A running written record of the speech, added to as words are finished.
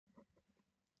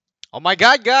Oh my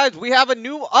god, guys, we have a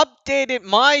new updated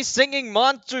My Singing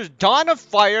Monsters Dawn of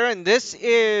Fire, and this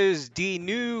is the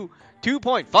new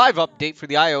 2.5 update for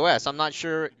the iOS. I'm not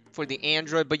sure for the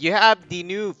Android, but you have the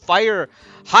new Fire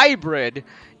Hybrid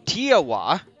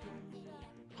Tiawa.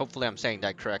 Hopefully I'm saying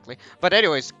that correctly. But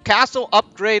anyways, castle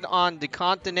upgrade on the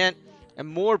continent and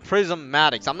more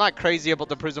prismatics. I'm not crazy about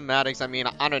the prismatics. I mean,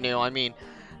 I don't know. I mean,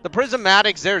 the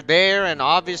prismatics, they're there, and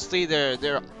obviously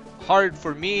they're hard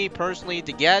for me personally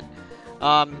to get.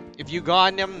 If you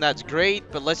got them, that's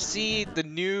great. But let's see the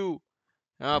new.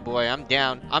 Oh boy, I'm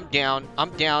down. I'm down. I'm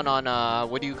down on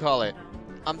what do you call it?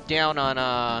 I'm down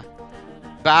on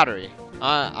battery.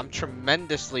 I'm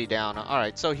tremendously down. All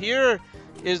right, so here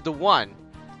is the one,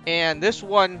 and this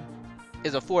one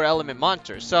is a 4-element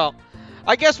monster. So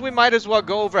I guess we might as well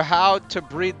go over how to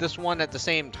breed this one at the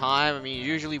same time. I mean,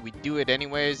 usually we do it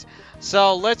anyways.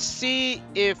 So let's see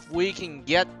if we can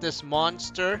get this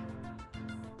monster.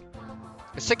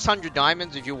 600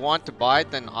 diamonds. If you want to buy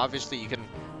it, then obviously you can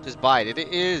just buy it. It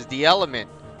is the element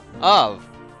of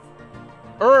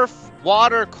earth,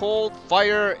 water, cold,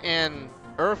 fire, and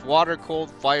earth, water, cold,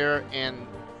 fire, and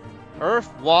earth,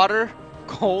 water,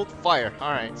 cold, fire.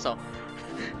 Alright, so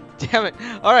damn it.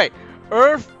 Alright,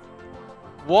 earth,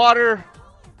 water,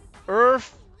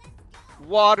 earth,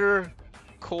 water,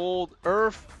 cold,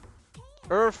 earth,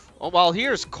 earth. Oh well,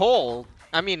 here's cold.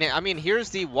 I mean here's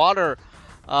the water.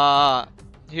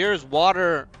 Here's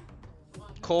water,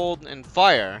 cold, and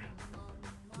fire.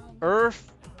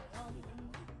 Earth,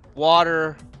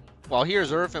 water. Well,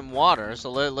 here's earth and water,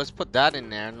 so let's put that in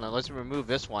there, and let's remove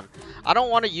this one. I don't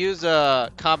want to use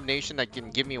a combination that can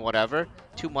give me whatever,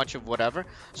 too much of whatever.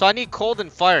 So I need cold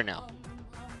and fire now.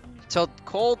 So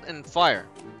cold and fire.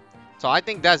 So I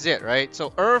think that's it, right?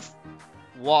 So earth,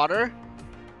 water,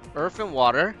 earth and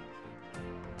water.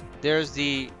 There's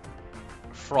the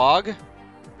frog.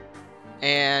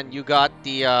 And you got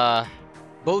the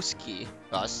Boski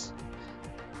bus.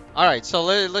 Alright, so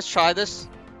let's try this.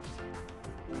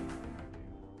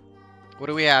 What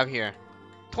do we have here?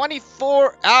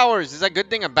 24 hours. Is that a good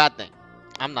thing or bad thing?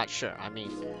 I'm not sure. I mean,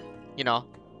 you know,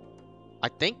 I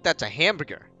think that's a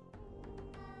hamburger.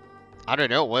 I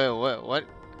don't know. What?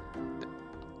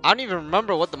 I don't even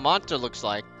remember what the monster looks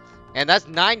like. And that's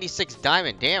 96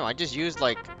 diamond. Damn, I just used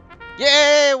like...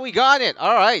 Yeah, we got it.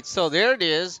 Alright, so there it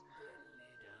is.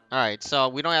 Alright, so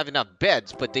we don't have enough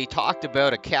beds, but they talked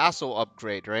about a castle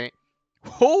upgrade, right?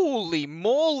 Holy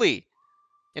moly!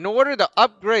 In order to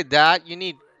upgrade that, you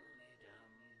need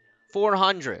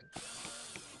 400.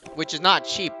 Which is not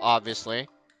cheap, obviously.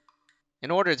 In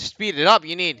order to speed it up,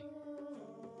 you need...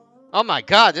 Oh my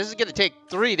god, this is gonna take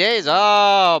 3 days.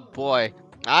 Oh boy.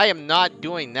 I am not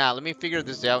doing that. Let me figure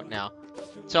this out now.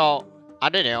 So, I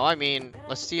don't know. I mean,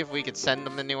 let's see if we can send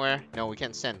them anywhere. No, we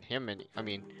can't send him any... I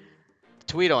mean...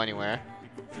 Tweedo anywhere.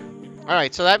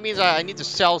 Alright, so that means I need to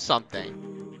sell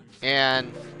something.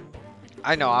 And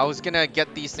I know, I was gonna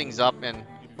get these things up and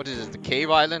what is this, the cave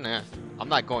island? I'm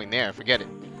not going there, forget it.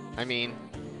 I mean,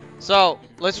 so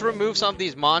let's remove some of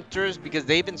these monsters because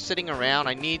they've been sitting around.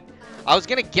 I was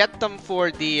gonna get them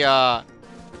for the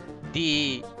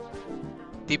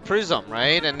prism,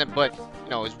 right? And then, but you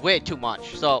know, it's way too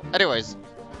much. So anyways,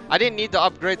 I didn't need to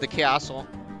upgrade the castle.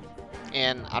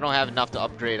 And I don't have enough to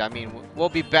upgrade. I mean, we'll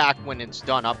be back when it's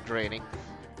done upgrading.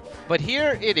 But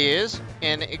here it is,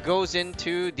 and it goes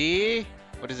into the...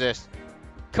 What is this?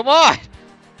 Come on!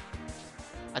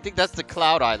 I think that's the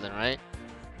Cloud Island, right?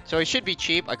 So it should be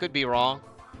cheap. I could be wrong.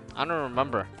 I don't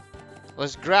remember.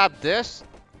 Let's grab this.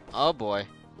 Oh boy.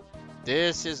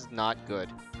 This is not good.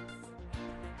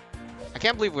 I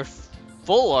can't believe we're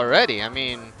full already. I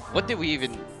mean, what did we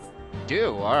even do?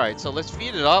 Alright, so let's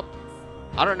feed it up.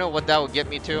 I don't know what that would get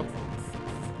me to.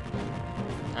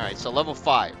 Alright, so level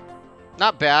 5.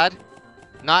 Not bad.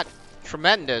 Not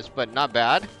tremendous, but not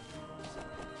bad.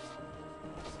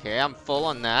 Okay, I'm full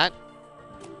on that.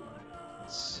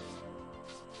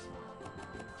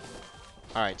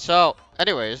 Alright, so,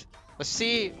 anyways, let's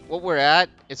see what we're at.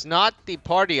 It's not the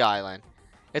party island.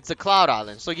 It's the cloud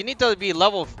island. So you need to be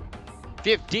level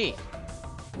 15.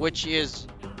 Which is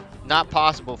not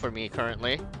possible for me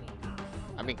currently.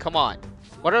 I mean, come on.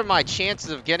 What are my chances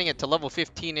of getting it to level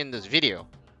 15 in this video?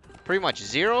 Pretty much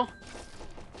 0.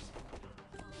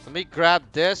 Let me grab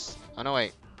this. Oh, no,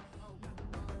 wait.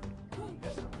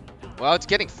 Well, it's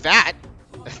getting fat.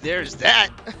 There's that.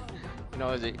 You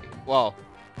know, well,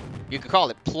 you could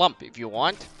call it plump if you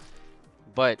want.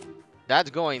 But that's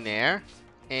going there.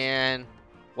 And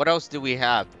what else do we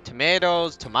have?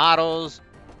 Tomatoes.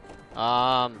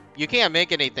 You can't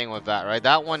make anything with that, right?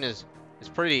 That one is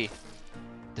pretty...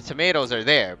 The tomatoes are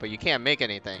there, but you can't make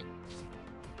anything.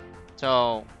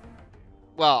 So,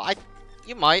 well,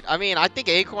 you might. I mean, I think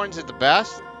acorns is the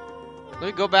best. Let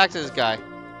me go back to this guy.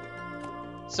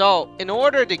 So, in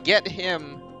order to get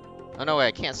him... Oh, no way,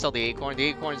 I can't sell the acorn. The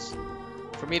acorn's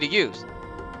for me to use.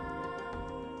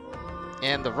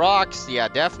 And the rocks, yeah,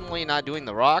 definitely not doing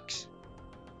the rocks.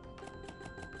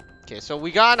 Okay, so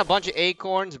we got a bunch of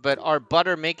acorns, but our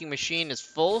butter making machine is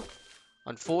full.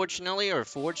 Unfortunately, or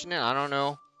fortunate, I don't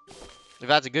know if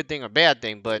that's a good thing or bad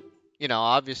thing, but, you know,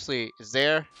 obviously it's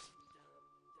there.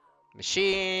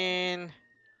 Machine.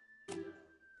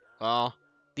 Well,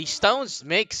 these stones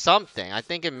make something. I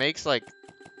think it makes, like,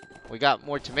 we got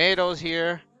more tomatoes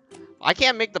here. I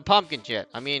can't make the pumpkins yet.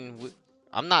 I mean,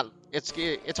 I'm not,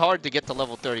 it's hard to get to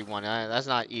level 31. That's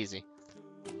not easy.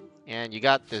 And you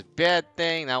got this bed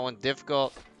thing. That one's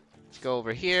difficult. Let's go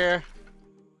over here.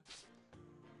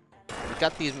 We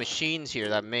got these machines here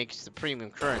that makes the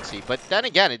premium currency. But then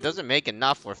again, it doesn't make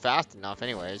enough or fast enough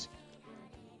anyways.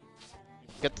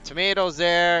 Got the tomatoes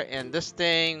there. And this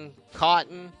thing,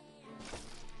 cotton.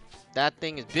 That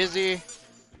thing is busy.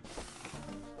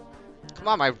 Come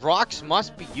on, my rocks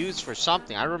must be used for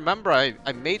something. I remember I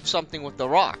made something with the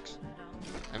rocks.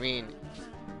 I mean...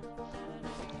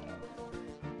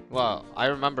 Well, I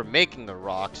remember making the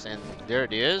rocks, and there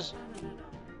it is.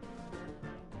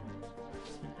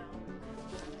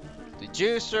 The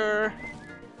juicer.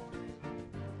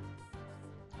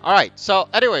 Alright, so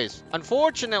anyways,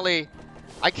 unfortunately,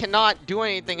 I cannot do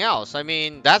anything else. I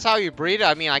mean, that's how you breed it.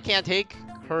 I mean, I can't take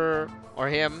her or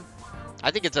him.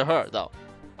 I think it's a her, though.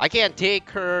 I can't take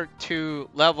her to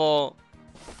level...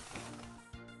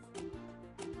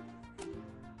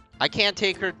 I can't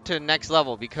take her to next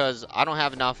level because I don't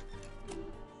have enough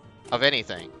of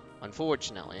anything,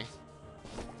 unfortunately.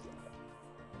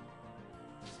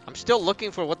 I'm still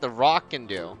looking for what the rock can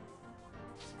do.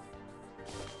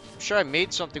 I'm sure I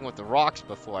made something with the rocks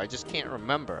before. I just can't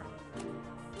remember.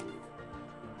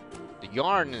 The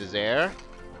yarn is there.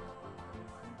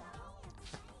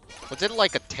 Was it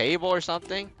like a table or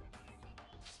something?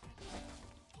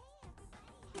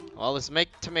 Well, let's make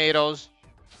tomatoes.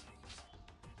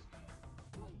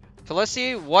 So let's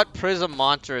see what prism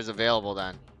monster is available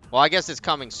then. Well, I guess it's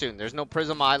coming soon. There's no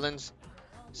prism islands.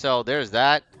 So there's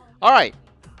that. Alright.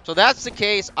 So that's the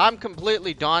case. I'm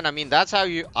completely done. I mean, that's how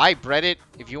I bred it.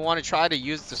 If you want to try to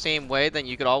use it the same way, then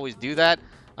you could always do that.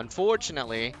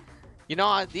 Unfortunately, you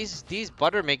know, these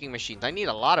butter making machines, I need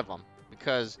a lot of them.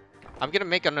 Because I'm going to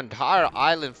make an entire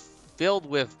island filled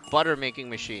with butter making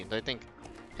machines. I think,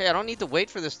 hey, I don't need to wait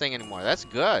for this thing anymore. That's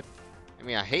good. I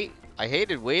mean, I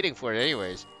hated waiting for it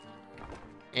anyways.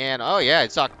 And, oh yeah,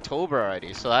 it's October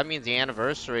already. So that means the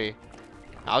anniversary.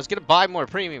 I was going to buy more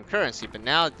premium currency, but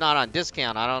now it's not on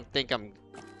discount. I don't think I'm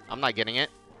not getting it.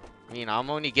 I mean, I'm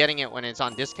only getting it when it's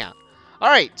on discount.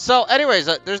 Alright, so anyways,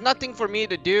 there's nothing for me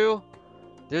to do.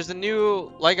 There's the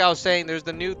new, like I was saying, there's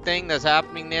the new thing that's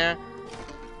happening there.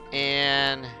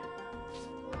 And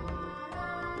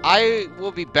I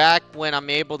will be back when I'm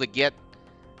able to get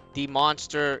the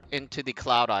monster into the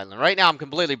Cloud Island. Right now, I'm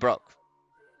completely broke.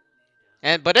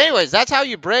 But anyways, that's how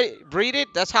you breed it.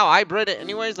 That's how I bred it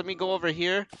anyways. Let me go over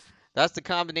here. That's the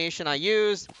combination I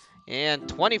used. And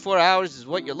 24 hours is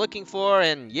what you're looking for.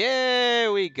 And yeah,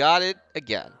 we got it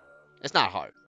again. It's not hard.